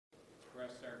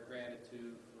express our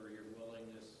gratitude for your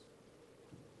willingness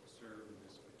to serve in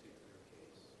this particular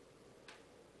case.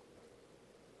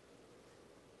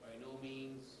 By no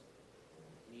means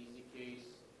an easy case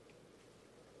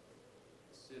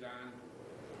to sit on,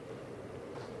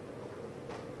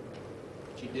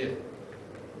 but you did.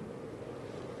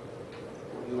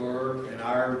 Your and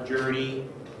our journey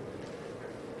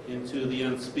into the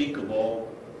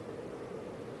unspeakable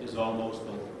is almost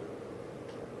over.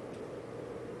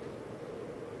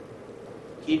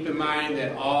 Keep in mind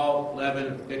that all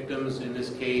 11 victims in this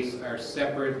case are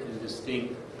separate and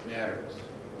distinct matters.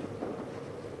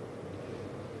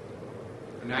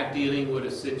 We're not dealing with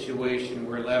a situation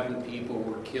where 11 people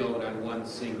were killed on one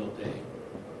single day,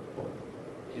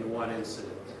 in one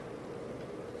incident.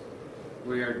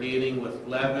 We are dealing with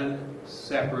 11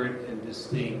 separate and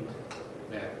distinct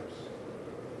matters.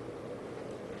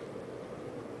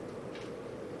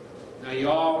 Now, you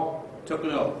all took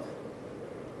an oath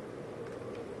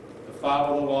to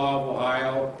follow the law of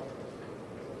Ohio,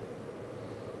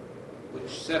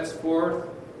 which sets forth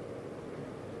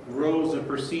rules and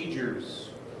procedures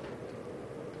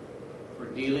for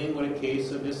dealing with a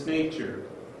case of this nature.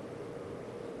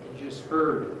 You just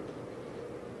heard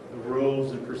the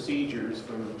rules and procedures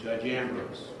from Judge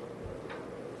Ambrose.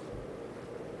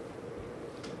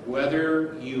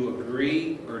 Whether you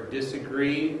agree or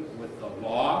disagree with the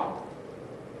law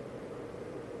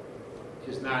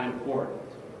is not important.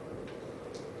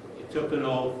 You took an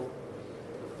oath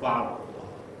to follow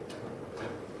the law,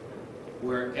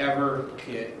 wherever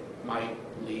it might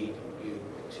lead you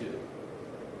to.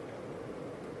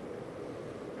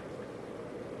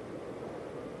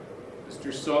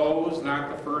 Mr. Soule was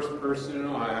not the first person in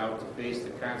Ohio to face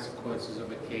the consequences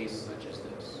of a case such as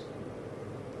this.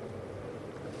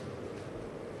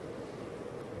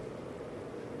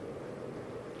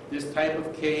 This type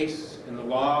of case and the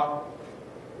law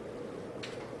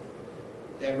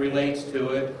that relates to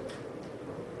it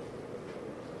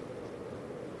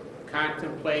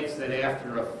contemplates that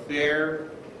after a fair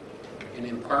and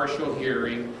impartial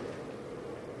hearing,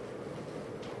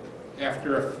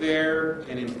 after a fair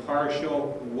and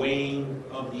impartial weighing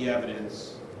of the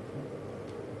evidence,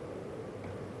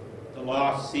 the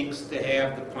law seeks to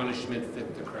have the punishment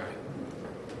fit the crime.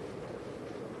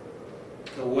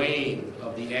 The weighing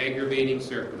of the aggravating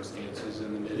circumstances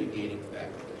and the mitigating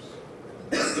factors.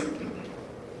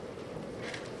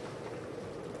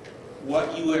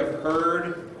 What you have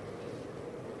heard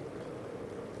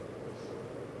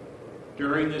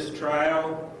during this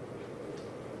trial,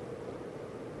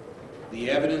 the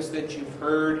evidence that you've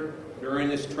heard during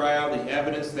this trial, the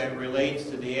evidence that relates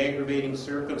to the aggravating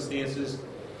circumstances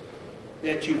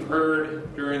that you've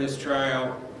heard during this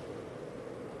trial,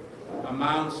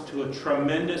 amounts to a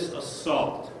tremendous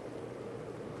assault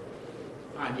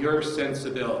on your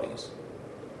sensibilities.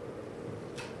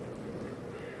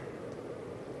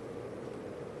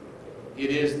 It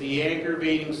is the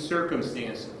aggravating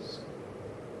circumstances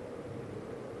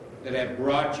that have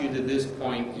brought you to this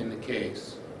point in the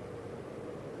case.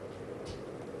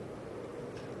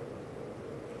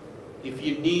 If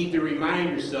you need to remind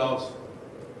yourselves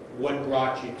what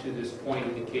brought you to this point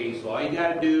in the case, all you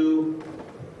got to do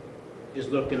is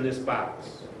look in this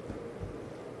box.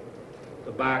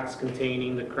 The box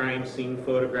containing the crime scene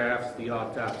photographs, the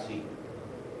autopsy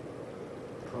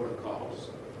protocols.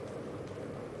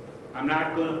 I'm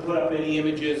not going to put up any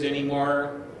images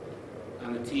anymore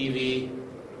on the TV,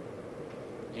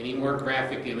 any more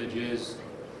graphic images.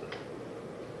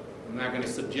 I'm not going to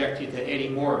subject you to any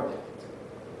more of that.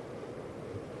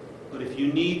 But if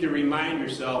you need to remind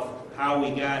yourself how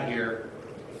we got here,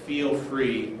 feel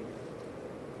free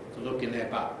to look in that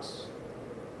box.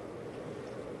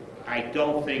 I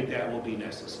don't think that will be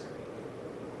necessary.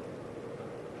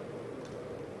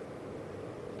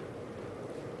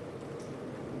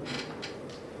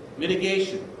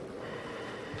 Mitigation.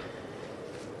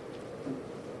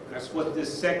 That's what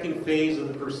this second phase of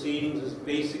the proceedings is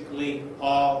basically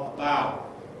all about.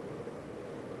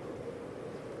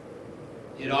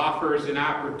 It offers an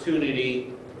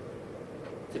opportunity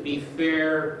to be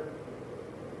fair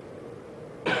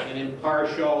and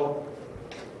impartial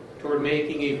toward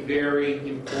making a very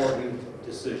important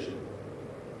decision.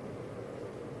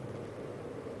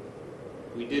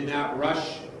 We did not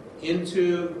rush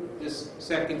into this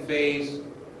second phase,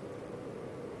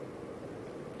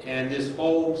 and this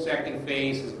whole second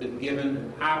phase has been given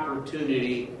an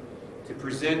opportunity to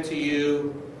present to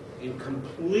you in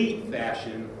complete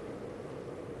fashion,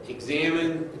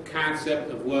 examine the concept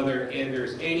of whether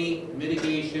there's any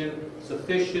mitigation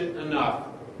sufficient enough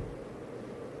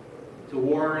to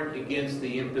warrant against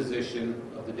the imposition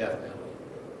of the death penalty.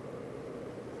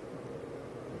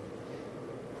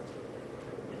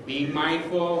 Be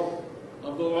mindful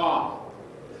of the law,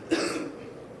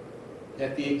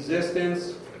 that the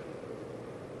existence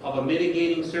of a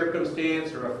mitigating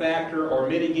circumstance or a factor or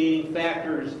mitigating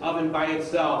factors of and by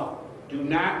itself do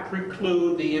not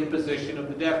preclude the imposition of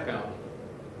the death penalty.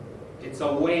 It's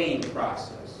a weighing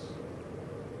process.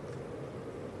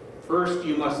 First,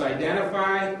 you must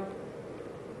identify,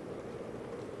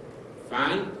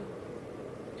 find,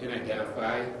 and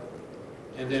identify,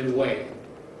 and then weigh.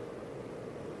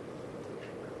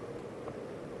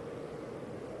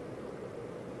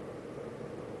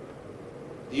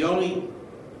 The only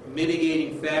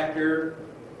mitigating factor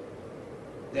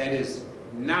that is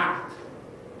not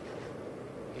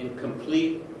in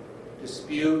complete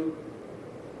dispute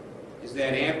is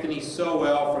that Anthony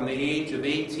Sowell, from the age of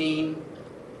 18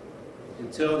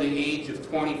 until the age of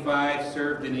 25,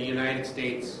 served in the United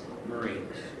States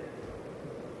Marines.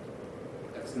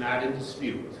 That's not in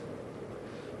dispute.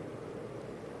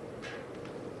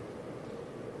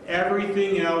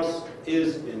 Everything else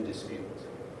is in dispute.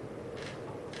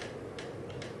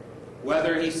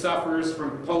 Whether he suffers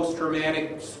from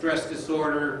post-traumatic stress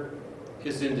disorder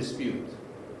is in dispute.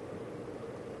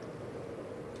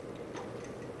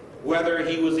 Whether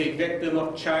he was a victim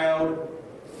of child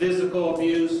physical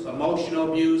abuse,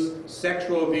 emotional abuse,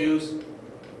 sexual abuse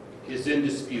is in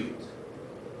dispute.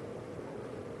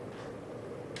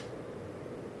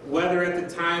 Whether at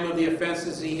the time of the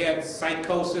offenses he had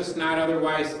psychosis not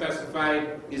otherwise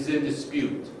specified is in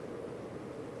dispute.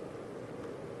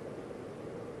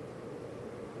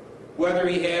 Whether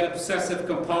he had obsessive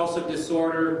compulsive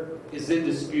disorder is in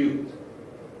dispute.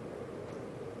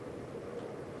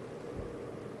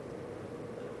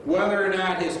 Whether or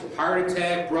not his heart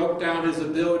attack broke down his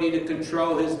ability to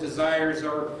control his desires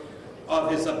or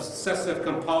of his obsessive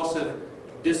compulsive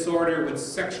disorder with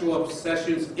sexual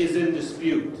obsessions is in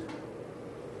dispute.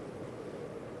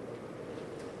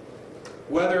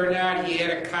 Whether or not he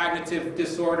had a cognitive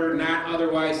disorder not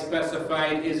otherwise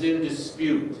specified is in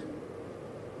dispute.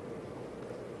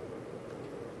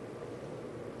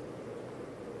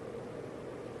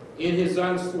 In his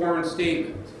unsworn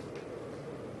statement,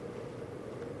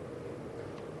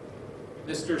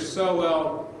 Mr.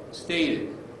 Sowell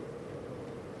stated,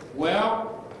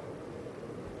 "Well,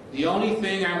 the only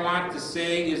thing I want to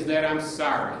say is that I'm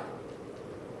sorry.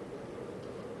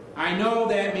 I know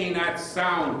that may not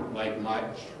sound like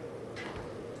much,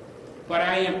 but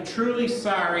I am truly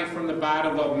sorry from the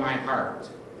bottom of my heart.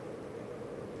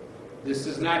 This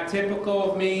is not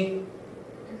typical of me.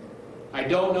 I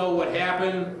don't know what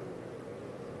happened.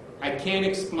 I can't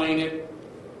explain it.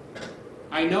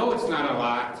 I know it's not a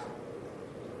lot,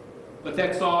 but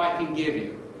that's all I can give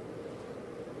you."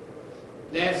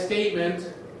 That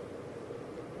statement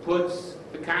puts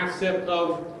the concept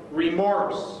of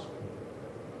remorse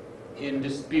in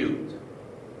dispute,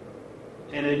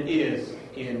 and it is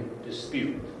in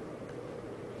dispute.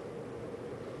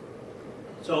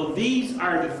 So these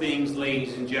are the things,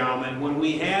 ladies and gentlemen, when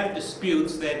we have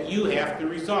disputes that you have to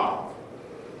resolve.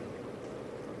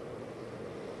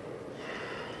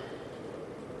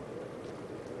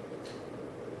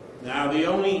 Now, the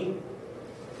only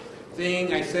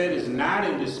thing I said is not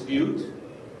in dispute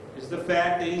is the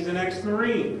fact that he's an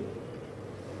ex-Marine.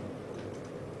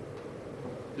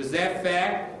 Does that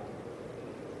fact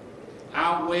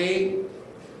outweigh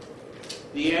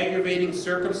the aggravating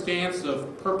circumstance of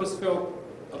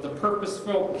the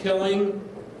purposeful killing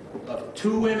of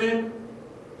 2 women,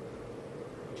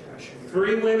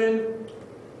 3 women,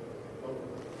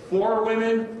 4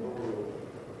 women,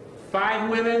 5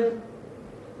 women,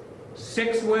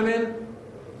 6 women,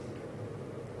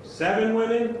 7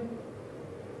 women,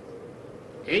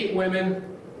 8 women,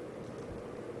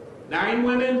 9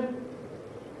 women,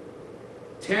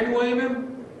 10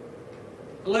 women,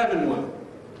 11 women?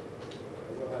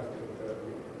 I will have to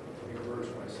reverse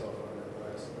myself on that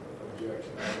last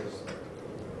objection.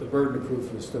 The burden of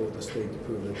proof is still with the state to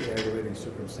prove that the aggravating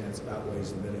circumstance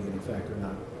outweighs the mitigating factor,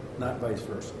 not vice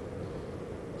versa.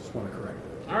 Just want to correct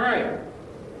that. All right.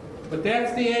 But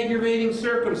that's the aggravating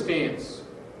circumstance.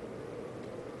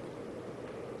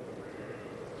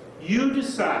 You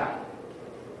decide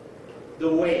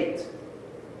the weight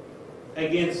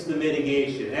against the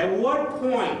mitigation. At what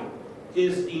point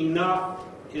is enough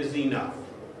is enough?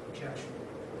 Objection.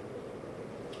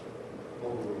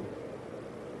 Overruled.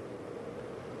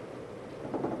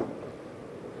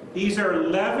 These are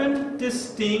 11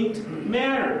 distinct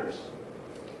matters.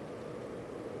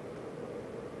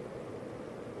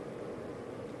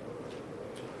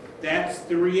 That's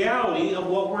the reality of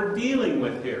what we're dealing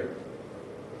with here.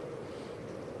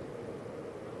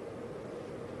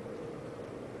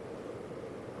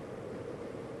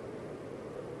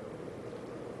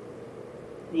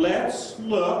 let's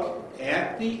look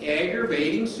at the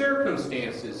aggravating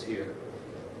circumstances here.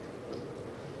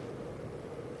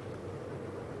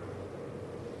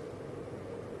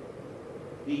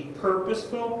 The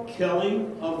purposeful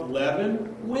killing of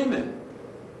 11 women.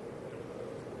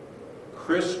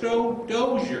 Christo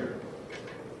Dozier.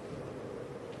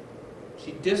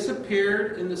 She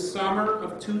disappeared in the summer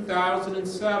of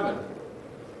 2007.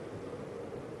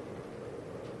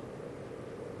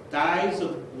 Dies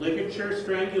of ligature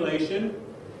strangulation.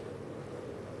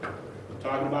 I'm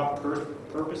talking about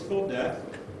purposeful death.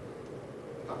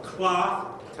 A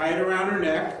cloth tied around her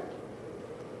neck.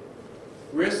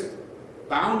 Wrist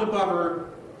bound above her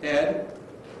head.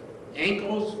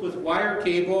 Ankles with wire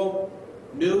cable,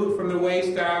 nude from the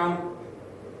waist down.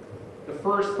 The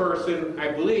first person,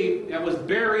 I believe, that was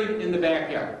buried in the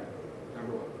backyard.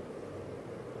 Number one.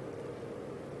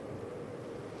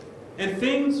 And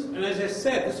things, and as I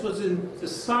said, this was in the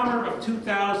summer of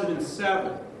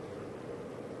 2007.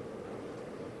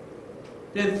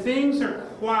 Then things are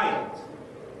quiet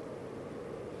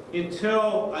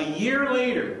until a year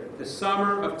later, the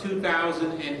summer of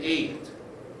 2008,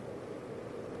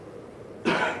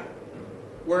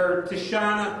 where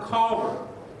Tashana Culver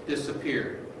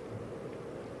disappeared.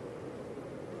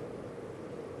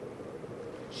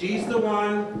 She's the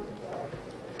one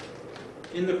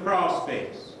in the crawl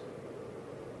space.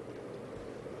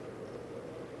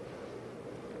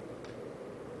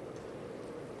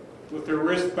 With her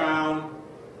wrist bound,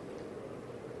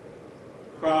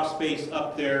 crawl space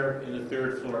up there in the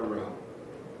third floor room.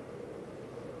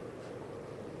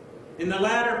 In the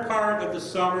latter part of the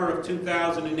summer of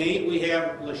 2008, we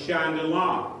have LaShonda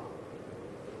Long.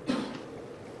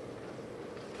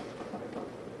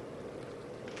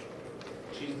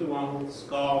 She's the one with the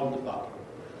skull and the buckle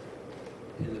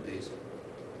in the basement.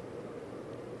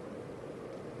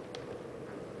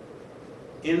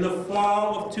 In the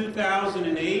fall of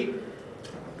 2008,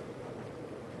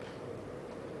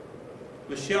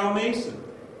 Michelle Mason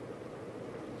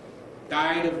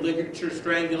died of ligature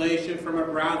strangulation from a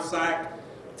brown sack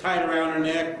tied around her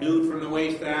neck, nude from the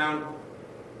waist down,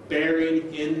 buried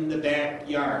in the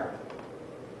backyard.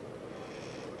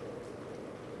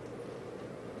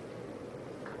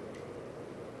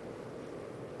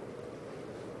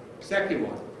 Second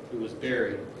one who was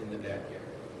buried in the backyard.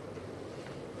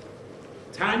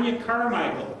 Tanya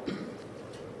Carmichael.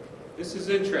 This is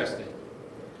interesting.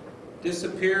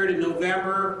 Disappeared in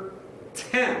November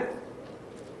 10th,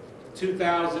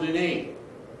 2008.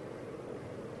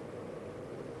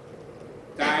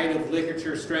 Died of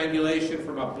ligature strangulation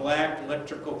from a black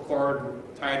electrical cord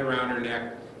tied around her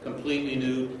neck, completely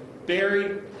nude,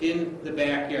 buried in the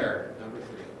backyard. Number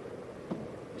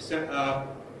 3.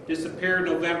 Disappeared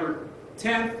November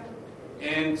 10th,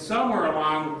 and somewhere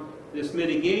along this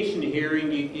mitigation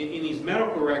hearing, in these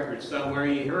medical records somewhere,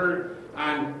 you heard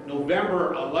on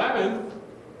November 11th,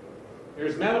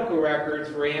 there's medical records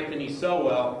for Anthony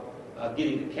Sowell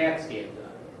getting the CAT scan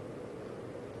done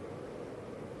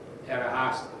at a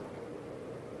hospital.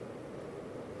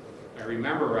 I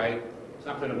remember right,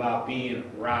 something about being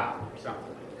robbed or something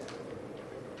like that.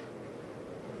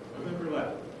 November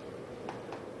 11th.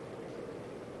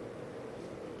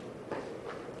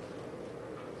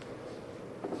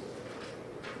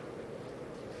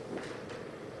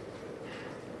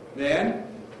 Then,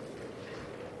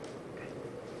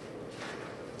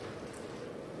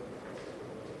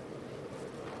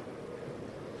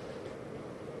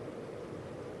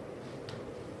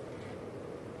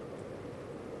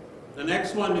 the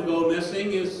next one to go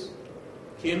missing is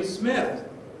Kim Smith.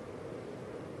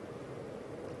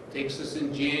 Takes us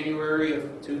in January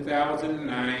of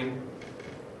 2009.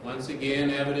 Once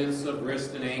again, evidence of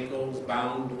wrists and ankles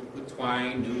bound with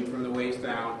twine, nude from the waist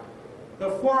down. The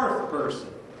fourth person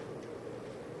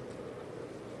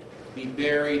be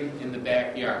buried in the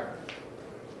backyard.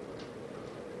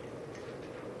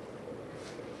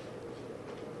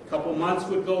 A couple months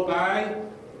would go by,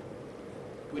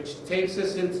 which takes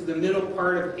us into the middle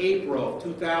part of April of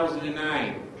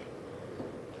 2009.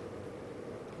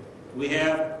 We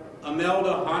have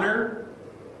Imelda Hunter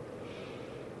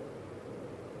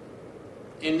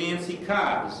and Nancy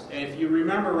Cobbs. And if you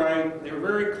remember right, they were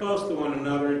very close to one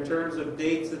another in terms of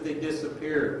dates that they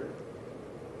disappeared.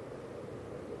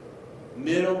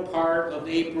 Middle part of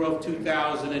April of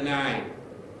 2009.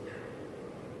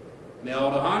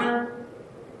 Imelda Hunter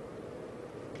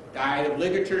died of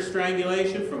ligature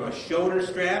strangulation from a shoulder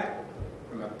strap,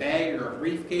 from a bag or a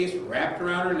briefcase wrapped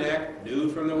around her neck,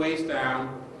 nude from the waist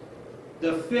down.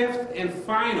 The fifth and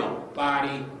final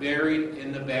body buried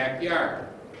in the backyard.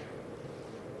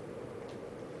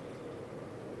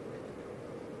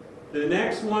 The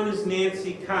next one is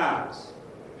Nancy Cobbs.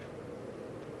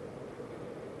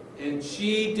 And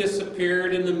she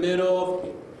disappeared in the middle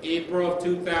of April of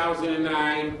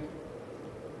 2009.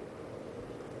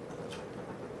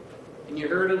 And you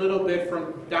heard a little bit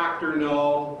from Dr.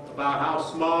 Knoll about how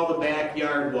small the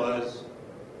backyard was.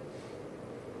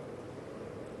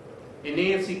 And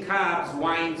Nancy Cobbs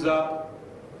winds up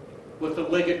with a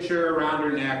ligature around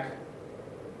her neck,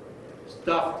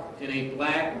 stuffed in a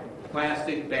black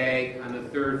plastic bag on the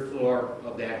 3rd floor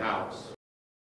of that house.